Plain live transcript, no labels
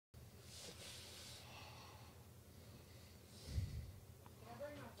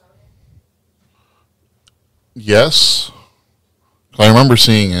Yes. I remember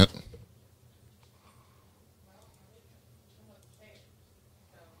seeing it.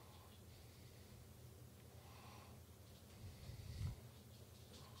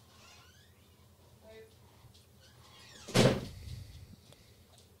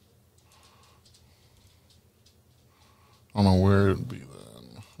 I don't know where it would be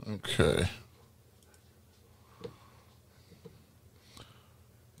then. Okay.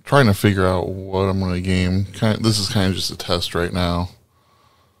 Trying to figure out what I'm going to game. This is kind of just a test right now.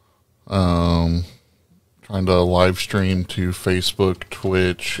 Trying to live stream to Facebook,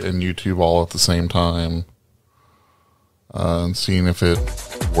 Twitch, and YouTube all at the same time. And seeing if it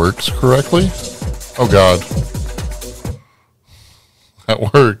works correctly. Oh god.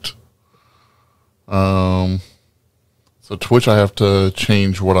 That worked. So Twitch, I have to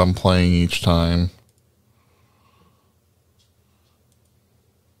change what I'm playing each time.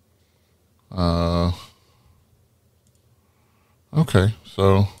 Okay,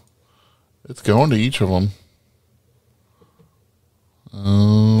 so it's going to each of them.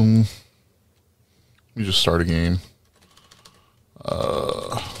 Let me just start a game.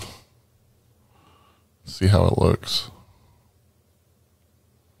 See how it looks.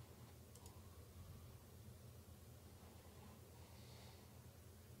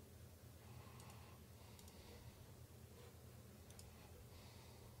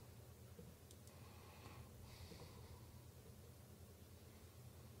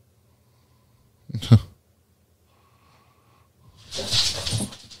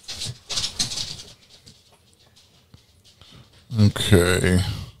 Okay.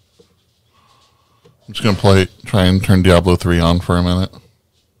 I'm just going to try and turn Diablo 3 on for a minute.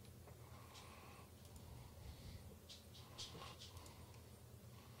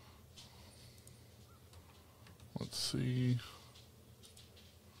 Let's see.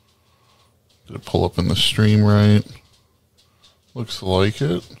 Did it pull up in the stream right? Looks like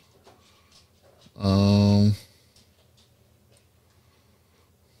it.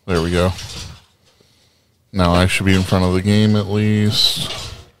 There we go. Now I should be in front of the game at least.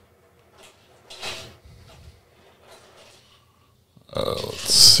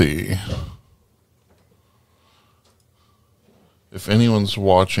 Let's see. If anyone's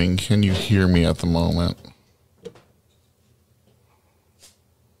watching, can you hear me at the moment?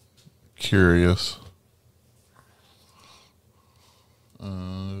 Curious.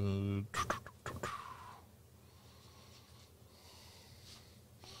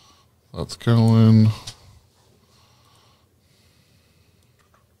 That's going.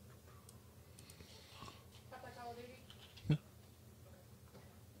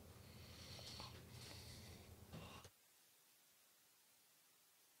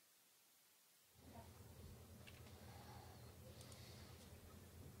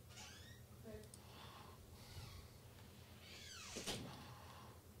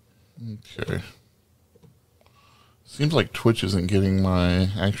 Okay. Seems like Twitch isn't getting my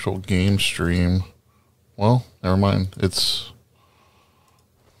actual game stream. Well, never mind. It's...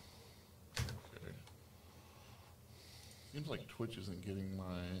 Okay. Seems like Twitch isn't getting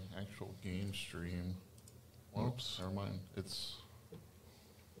my actual game stream. Whoops, never mind. It's...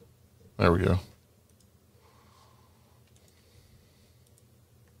 There we go.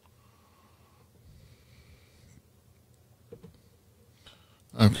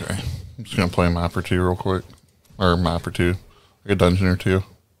 Okay. I'm just going to play a map or two real quick. Or a map or two. Like a dungeon or two.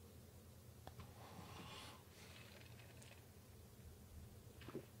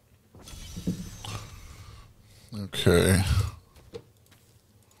 Okay.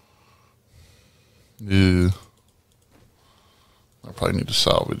 Yeah. I probably need to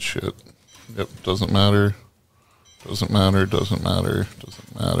salvage shit. Yep, doesn't matter. Doesn't matter, doesn't matter,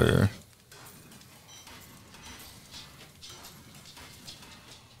 doesn't matter.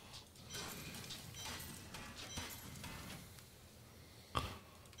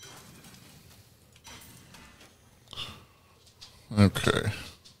 Okay.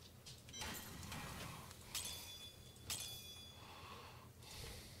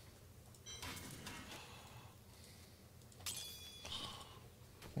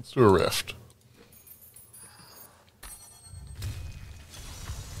 Let's do a rift.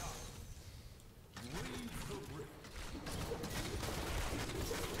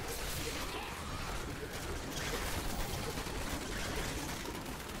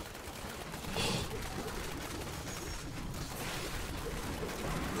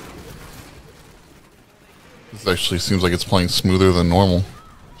 This actually seems like it's playing smoother than normal.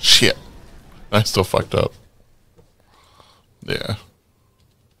 Shit. I still fucked up. Yeah.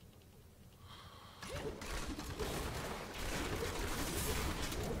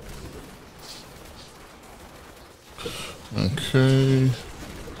 Okay.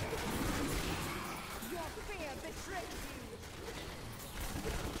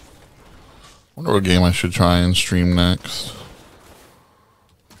 Wonder what game I should try and stream next.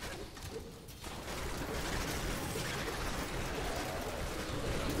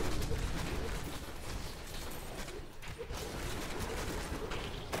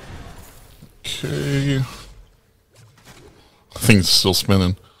 Okay. Thing's still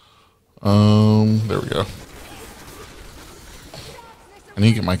spinning. There we go. I need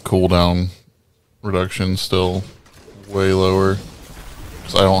to get my cooldown reduction still way lower.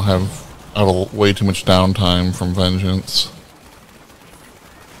 Because I have way too much downtime from Vengeance.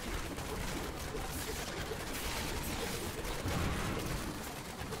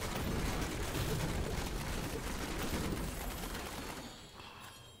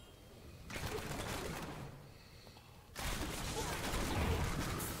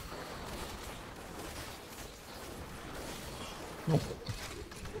 Nope.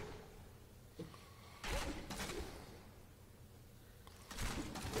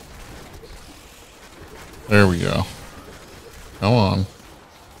 There we go. Come on.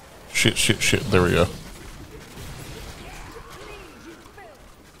 Shit, shit, shit. There we go.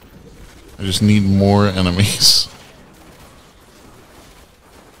 I just need more enemies.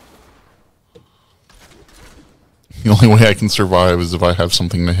 The only way I can survive is if I have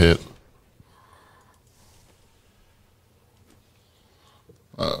something to hit.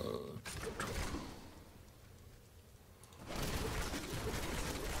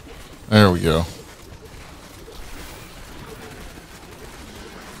 There we go.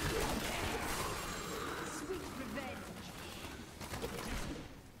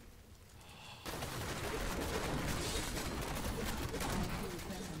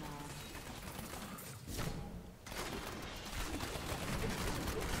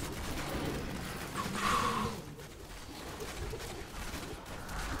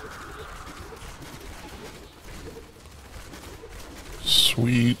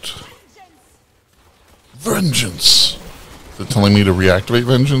 Sweet. Vengeance! Is it telling me to reactivate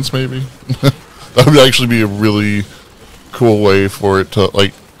Vengeance, maybe? That would actually be a really cool way for it to,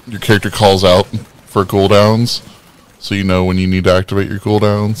 like, your character calls out for cooldowns, so you know when you need to activate your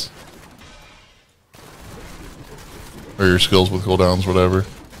cooldowns. Or your skills with cooldowns, whatever.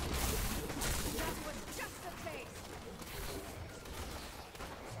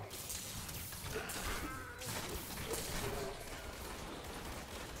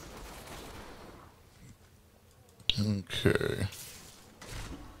 Okay.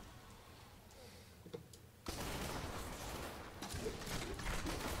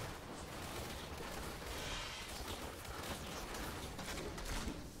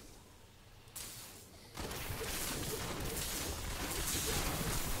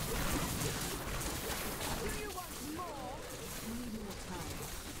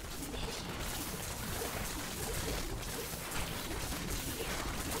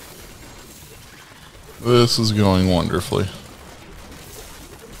 This is going wonderfully.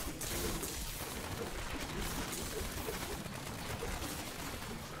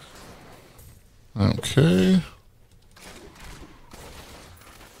 Okay.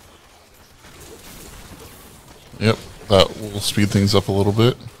 Yep, that will speed things up a little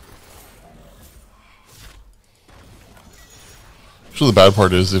bit. Actually, the bad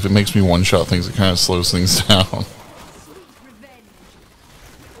part is if it makes me one-shot things, it kind of slows things down.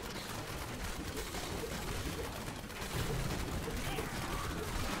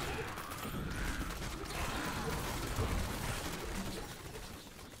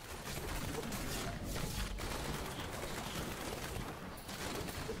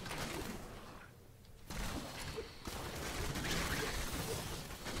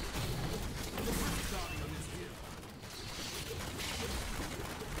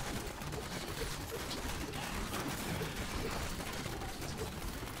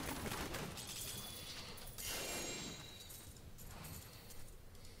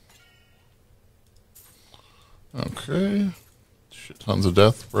 Okay. Shit tons of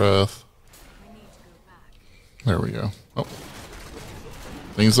death breath. There we go. Oh.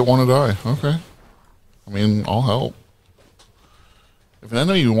 Things that want to die. Okay. I mean, I'll help. If an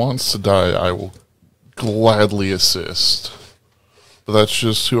enemy wants to die, I will gladly assist. But that's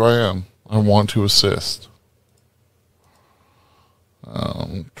just who I am. I want to assist.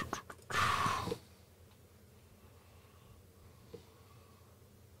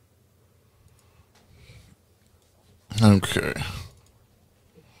 Okay.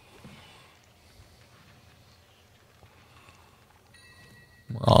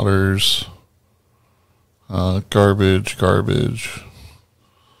 Marauders. Garbage.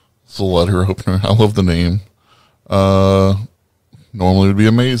 It's a letter opener. I love the name. Normally would be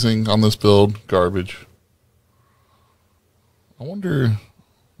amazing on this build. Garbage. I wonder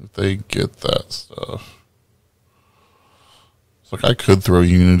if they get that stuff. It's like I could throw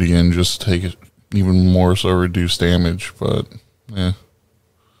Unity in just to take it even more so reduce damage, but yeah.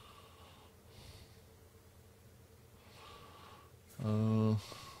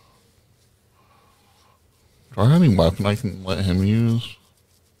 Do I have any weapon I can let him use?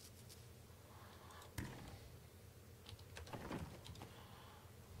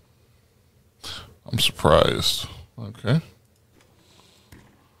 I'm surprised. Okay.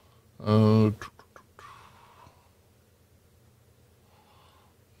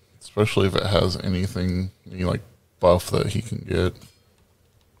 Especially if it has anything, any like buff that he can get.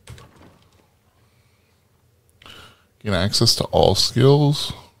 Gain access to all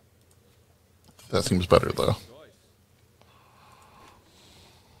skills. That seems better though.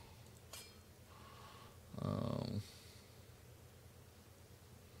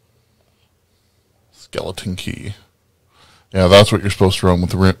 Skeleton key. Yeah, that's what you're supposed to run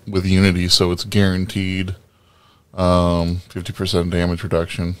with Unity, so it's guaranteed 50% damage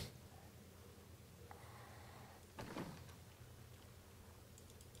reduction.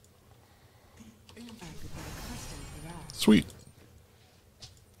 Sweet.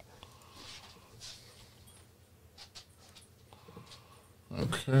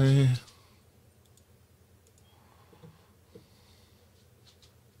 Okay.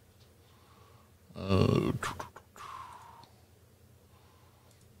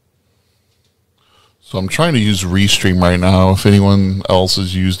 So I'm trying to use Restream right now. If anyone else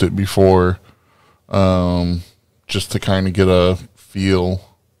has used it before, just to kind of get a feel.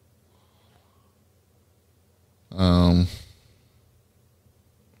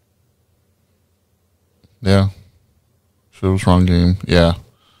 Yeah. Shows wrong game. Yeah.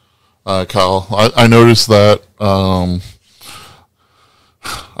 Kyle, I noticed that. I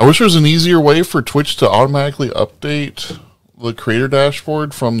wish there was an easier way for Twitch to automatically update the creator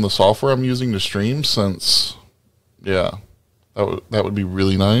dashboard from the software I'm using to stream, since, yeah, that would be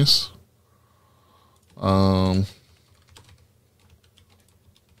really nice.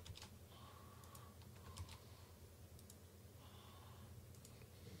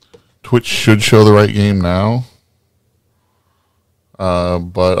 Twitch should show the right game now.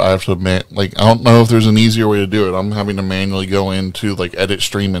 But I have to I don't know if there's an easier way to do it. I'm having to manually go into like edit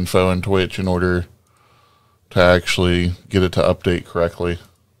stream info in Twitch in order to actually get it to update correctly.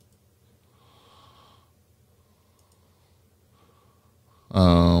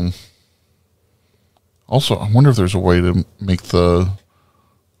 Also, I wonder if there's a way to make yeah,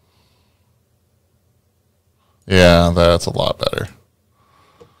 that's a lot better.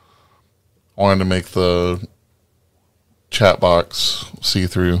 I wanted to make the chat box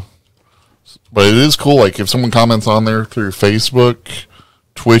see-through. But it is cool, like if someone comments on there through Facebook,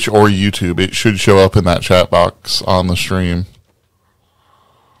 Twitch, or YouTube, it should show up in that chat box on the stream.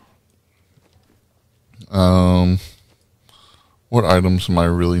 What items am I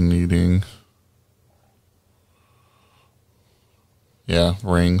really needing? Yeah,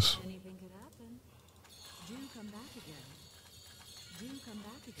 rings. Anything could happen. Do come back again. Do come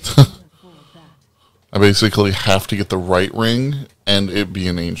back again. I basically have to get the right ring and it be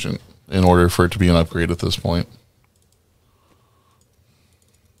an ancient in order for it to be an upgrade at this point.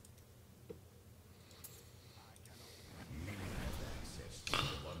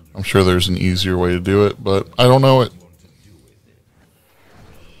 I'm sure there's an easier way to do it, but I don't know it.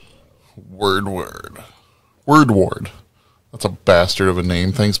 Word. That's a bastard of a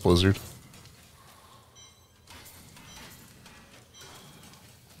name. Thanks, Blizzard.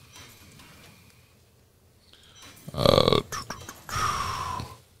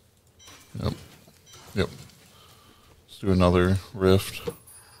 Yep. Let's do another rift.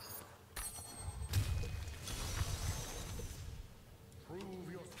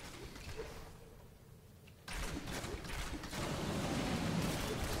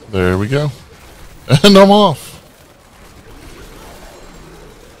 There we go. And I'm off.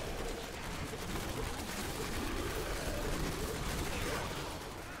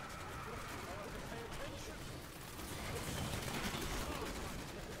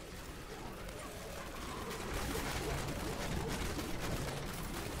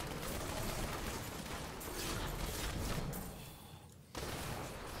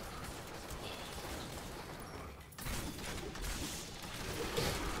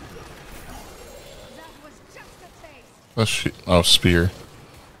 Oh, spear.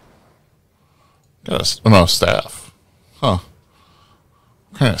 No, staff. Huh.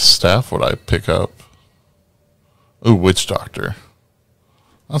 What kind of staff would I pick up? Ooh, witch doctor.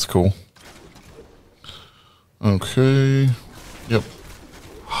 That's cool. Okay. Yep.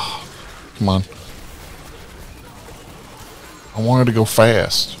 Come on. I wanted to go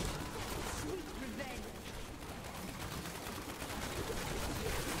fast.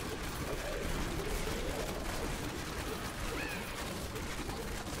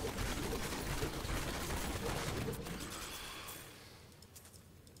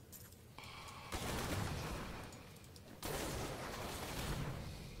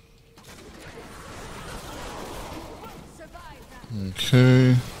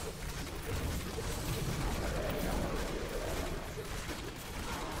 Okay.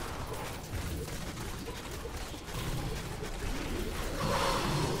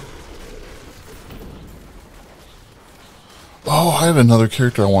 Oh, I had another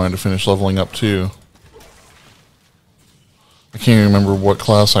character I wanted to finish leveling up too. I can't even remember what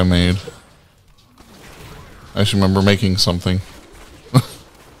class I made. I just remember making something.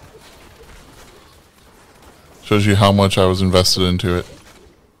 Shows you how much I was invested into it.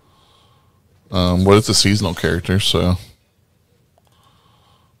 But it's a seasonal character, so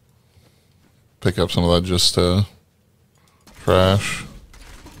pick up some of that just trash.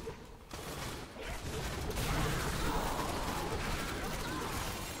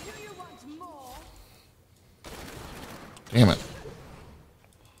 Damn it.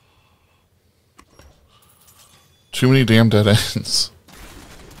 Too many damn dead ends.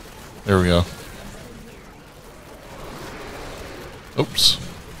 There we go. Oops.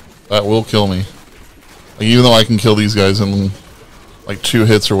 That will kill me. Like, even though I can kill these guys in like 2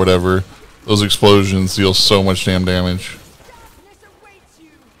 hits or whatever, those explosions deal so much damn damage.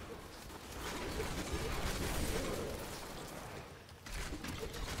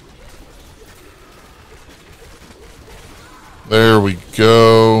 There we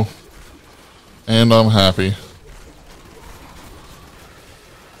go. And I'm happy.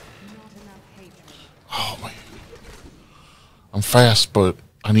 Oh man. I'm fast, but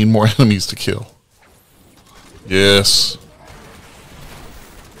I need more enemies to kill. Yes.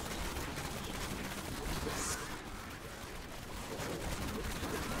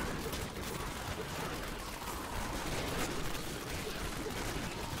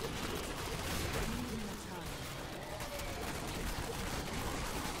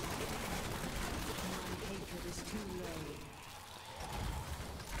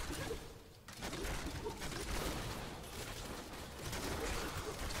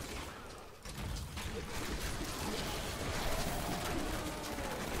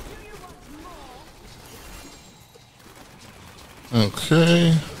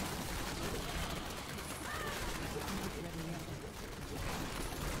 Okay.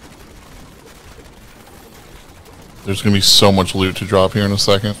 There's going to be so much loot to drop here in a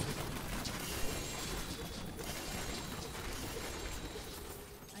second.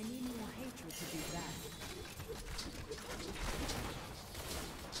 I need more hatred to do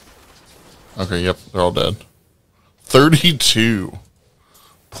that. Okay, yep, they're all dead. 32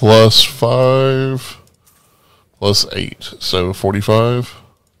 plus 5 plus 8, so 45.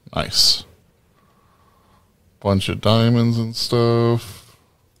 Nice. Bunch of diamonds and stuff.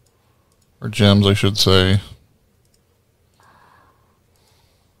 Or gems, I should say.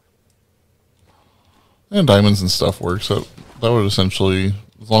 And diamonds and stuff works. That would essentially,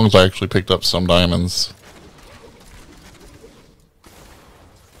 as long as I actually picked up some diamonds.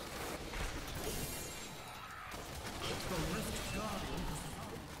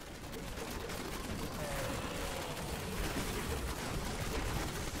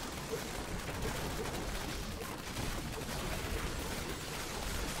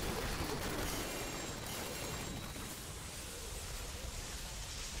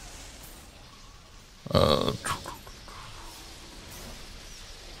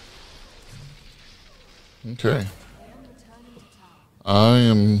 Okay. I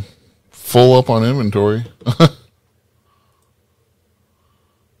am full up on inventory.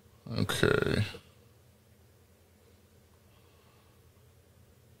 Okay.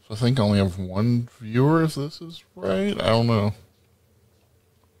 So I think I only have one viewer, if this is right. I don't know.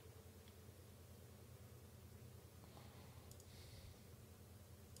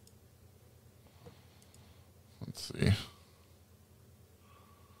 Let's see.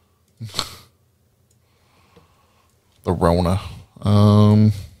 The Rona.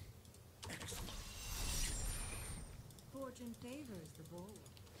 Fortune favors the bold.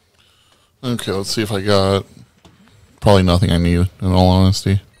 Okay, let's see if I got probably nothing I need, in all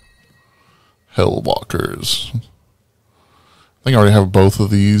honesty. Hellwalkers. I think I already have both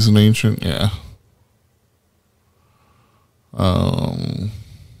of these in Ancient, yeah.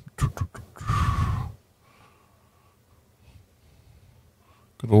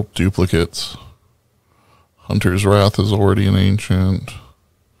 Good old duplicates. Hunter's Wrath is already an ancient.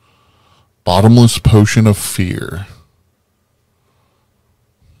 Bottomless Potion of Fear.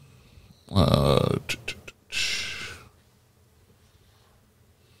 I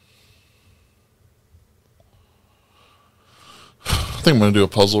think I'm going to do a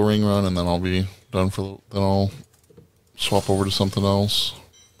puzzle ring run and then I'll be done then I'll swap over to something else.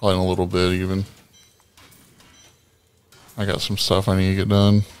 Probably in a little bit even. I got some stuff I need to get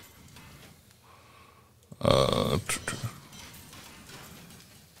done.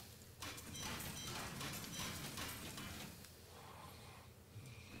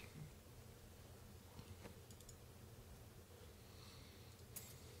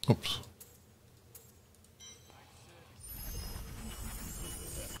 Oops.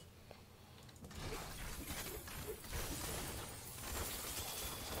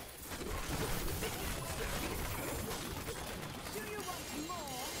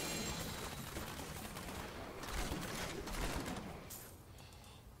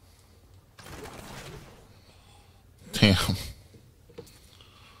 Damn.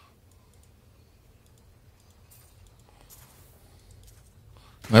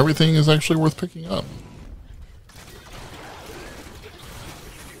 And everything is actually worth picking up.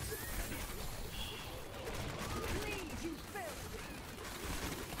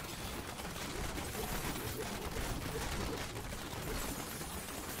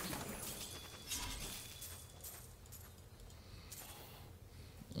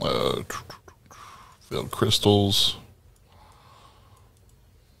 Failed crystals.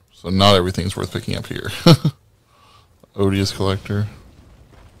 So not everything's worth picking up here. Odious Collector.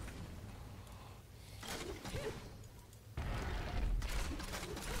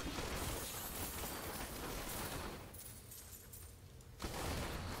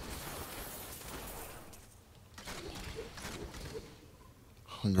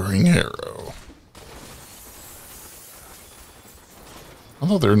 Hungering Arrow. I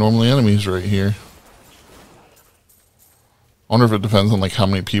thought there were normally enemies right here. I wonder if it depends on like how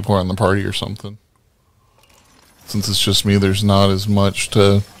many people are in the party or something. Since it's just me, there's not as much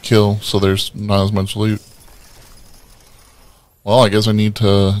to kill, so there's not as much loot. Well, I guess I need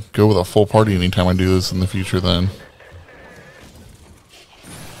to go with a full party anytime I do this in the future then.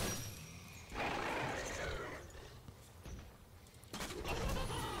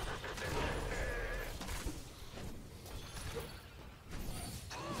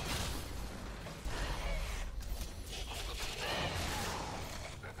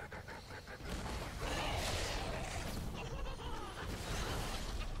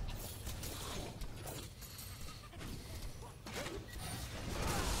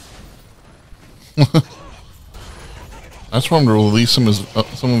 That's why I'm to release some of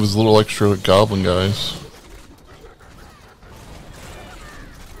his little extra goblin guys.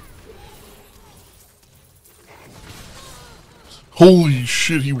 Holy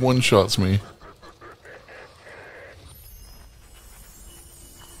shit, he one-shots me.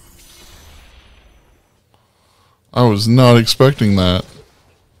 I was not expecting that.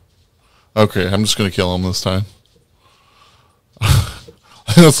 Okay, I'm just gonna kill him this time.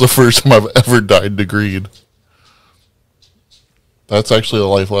 That's the first time I've ever died to greed. That's actually a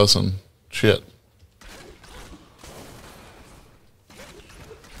life lesson. Shit.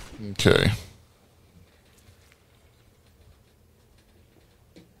 Okay.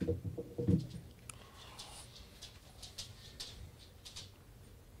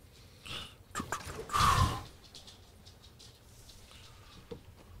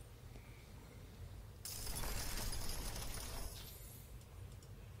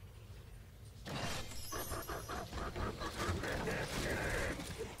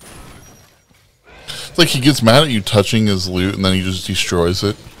 It's like he gets mad at you touching his loot and then he just destroys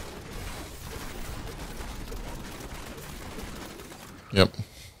it. Yep.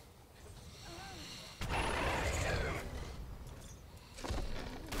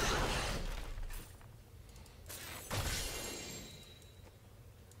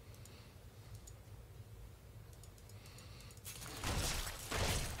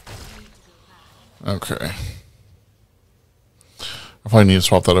 Okay. I probably need to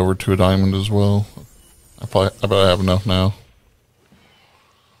swap that over to a diamond as well. I bet I have enough now.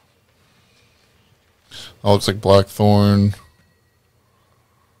 That looks like Blackthorn.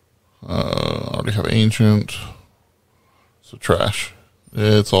 I already have Ancient. So trash.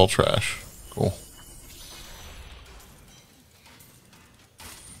 It's all trash. Cool.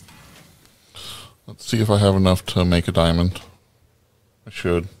 Let's see if I have enough to make a diamond. I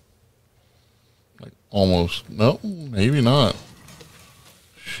should. Like almost. No, maybe not.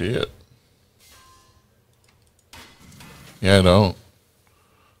 Shit. Yeah, I don't.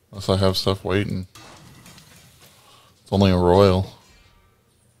 Unless I have stuff waiting. It's only a royal.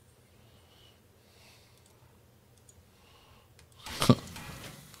 How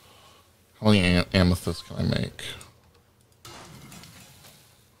many amethysts can I make?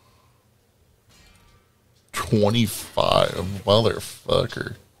 25.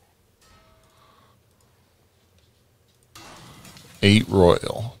 Motherfucker. 8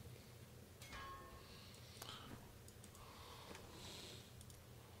 royal.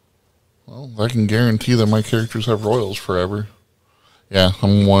 Well, I can guarantee that my characters have royals forever. Yeah,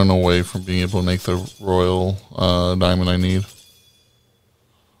 I'm 1 away from being able to make the royal diamond I need.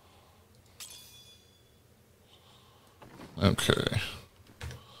 Okay.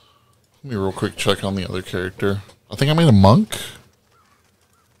 Let me real quick check on the other character. I think I made a monk.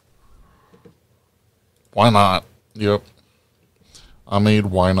 Why not? Yep. I made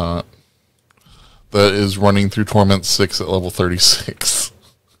why not. That is running through Torment 6 at level 36.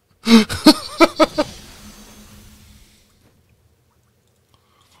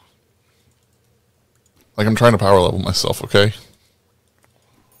 Like, I'm trying to power level myself, okay?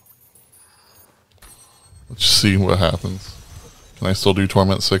 Let's see what happens. Can I still do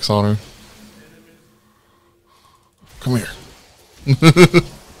Torment 6 on her? Come here. I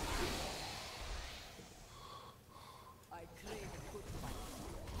crave a good fight.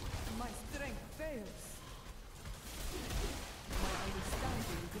 My strength fails. My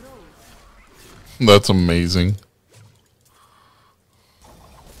understanding grows. That's amazing.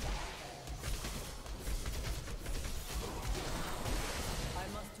 I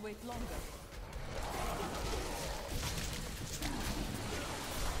must wait longer.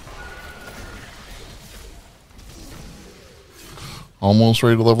 Almost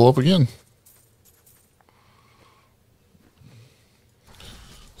ready to level up again.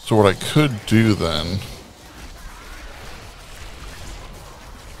 So what I could do then...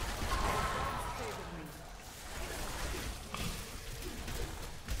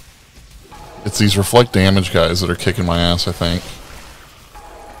 It's these reflect damage guys that are kicking my ass, I think.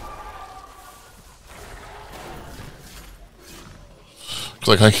 Looks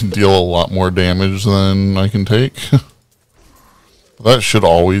like I can deal a lot more damage than I can take. That should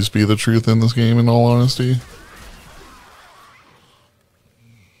always be the truth in this game, in all honesty.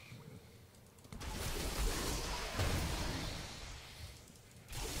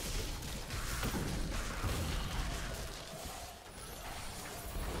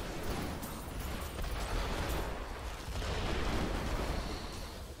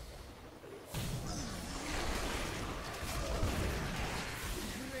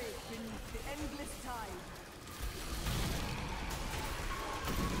 Brave beneath the endless tide.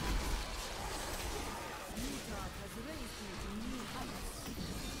 Utah has raised me to new heights.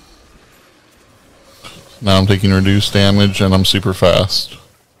 Now I'm taking reduced damage and I'm super fast.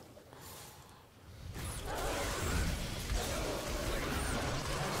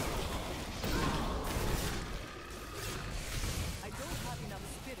 I don't have enough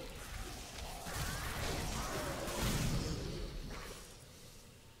spirit.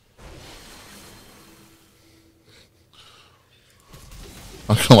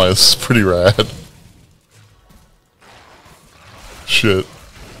 I'm not gonna lie, this is pretty rad. Shit.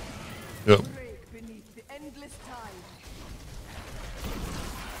 Yep. Break beneath the endless tide.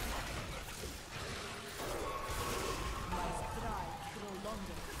 My strides grow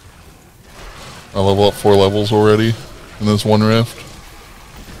longer. I level up 4 levels already in this one rift.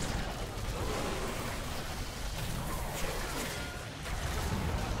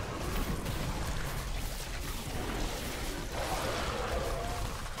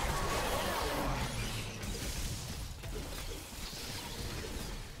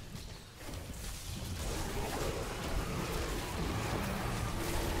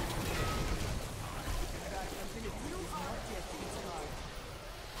 That ability is not yet discarded.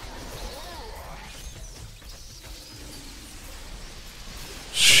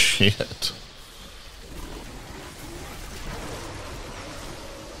 Shit. It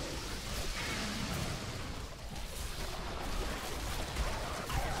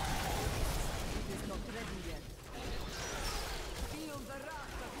is not ready yet. Feel the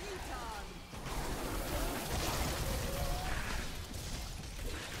wrath of Utah.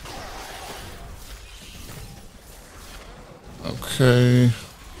 Okay.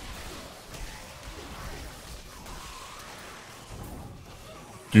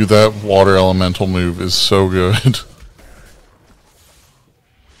 Dude, that water elemental move is so good.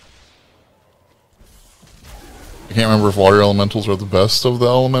 I can't remember if water elementals are the best of the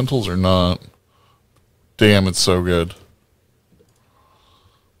elementals or not. Damn, it's so good.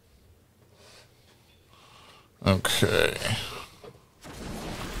 Okay. I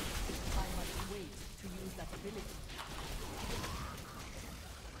must wait to use that ability.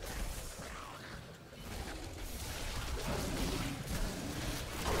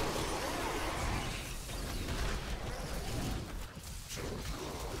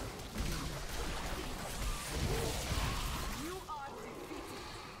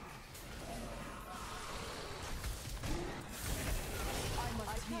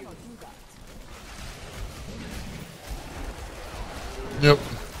 Yep.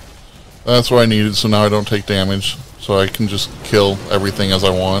 That's what I needed, so now I don't take damage. So I can just kill everything as I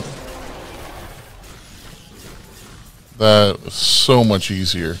want. That is so much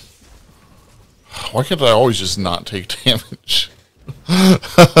easier. Why can't I always just not take damage?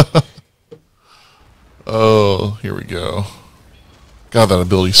 Oh, here we go. God, that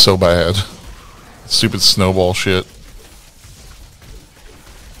ability's so bad. Stupid snowball shit.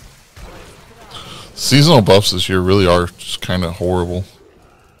 Seasonal buffs this year really are just kind of horrible.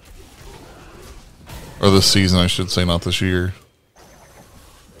 Or this season, I should say, not this year.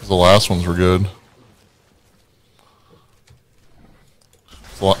 The last ones were good.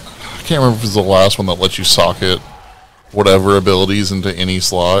 I can't remember if it was the last one that let you socket whatever abilities into any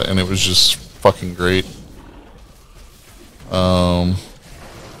slot, and it was just fucking great.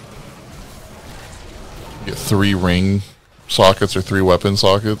 Get 3 ring sockets or 3 weapon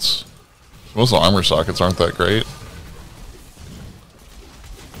sockets. Most of the armor sockets aren't that great.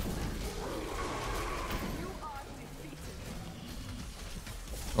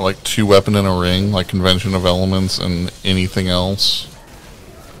 Or like 2 weapon in a ring, like Convention of Elements and anything else.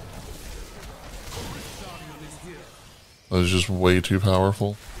 That was just way too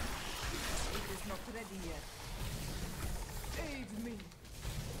powerful.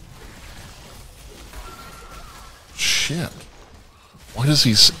 Shit. Why does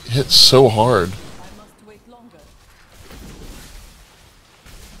he hit so hard?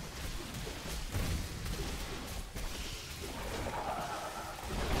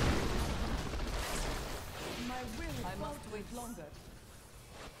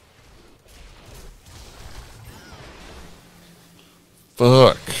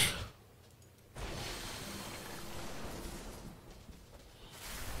 Fuck.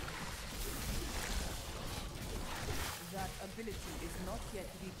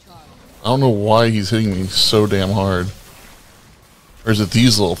 I don't know why he's hitting me so damn hard. Or is it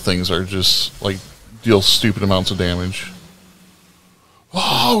these little things are just, like, deal stupid amounts of damage?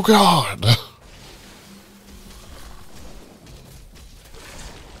 Oh, God!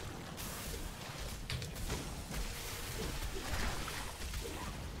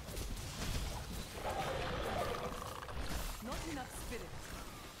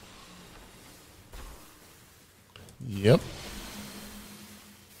 Yep.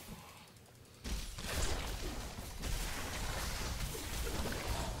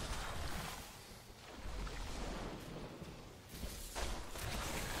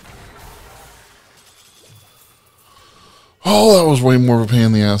 Oh, that was way more of a pain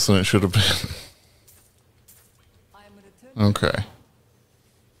in the ass than it should have been. Okay.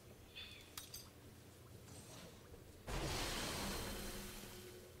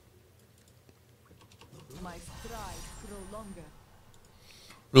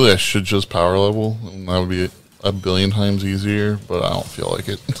 Really, I should just power level, and that would be a billion times easier, but I don't feel like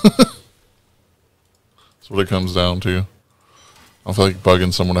it. That's what it comes down to. I don't feel like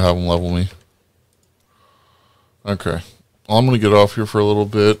bugging someone to have them level me. Okay. Well, I'm going to get off here for a little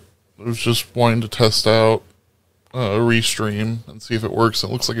bit. I was just wanting to test out a restream and see if it works.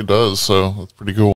 It looks like it does, so that's pretty cool.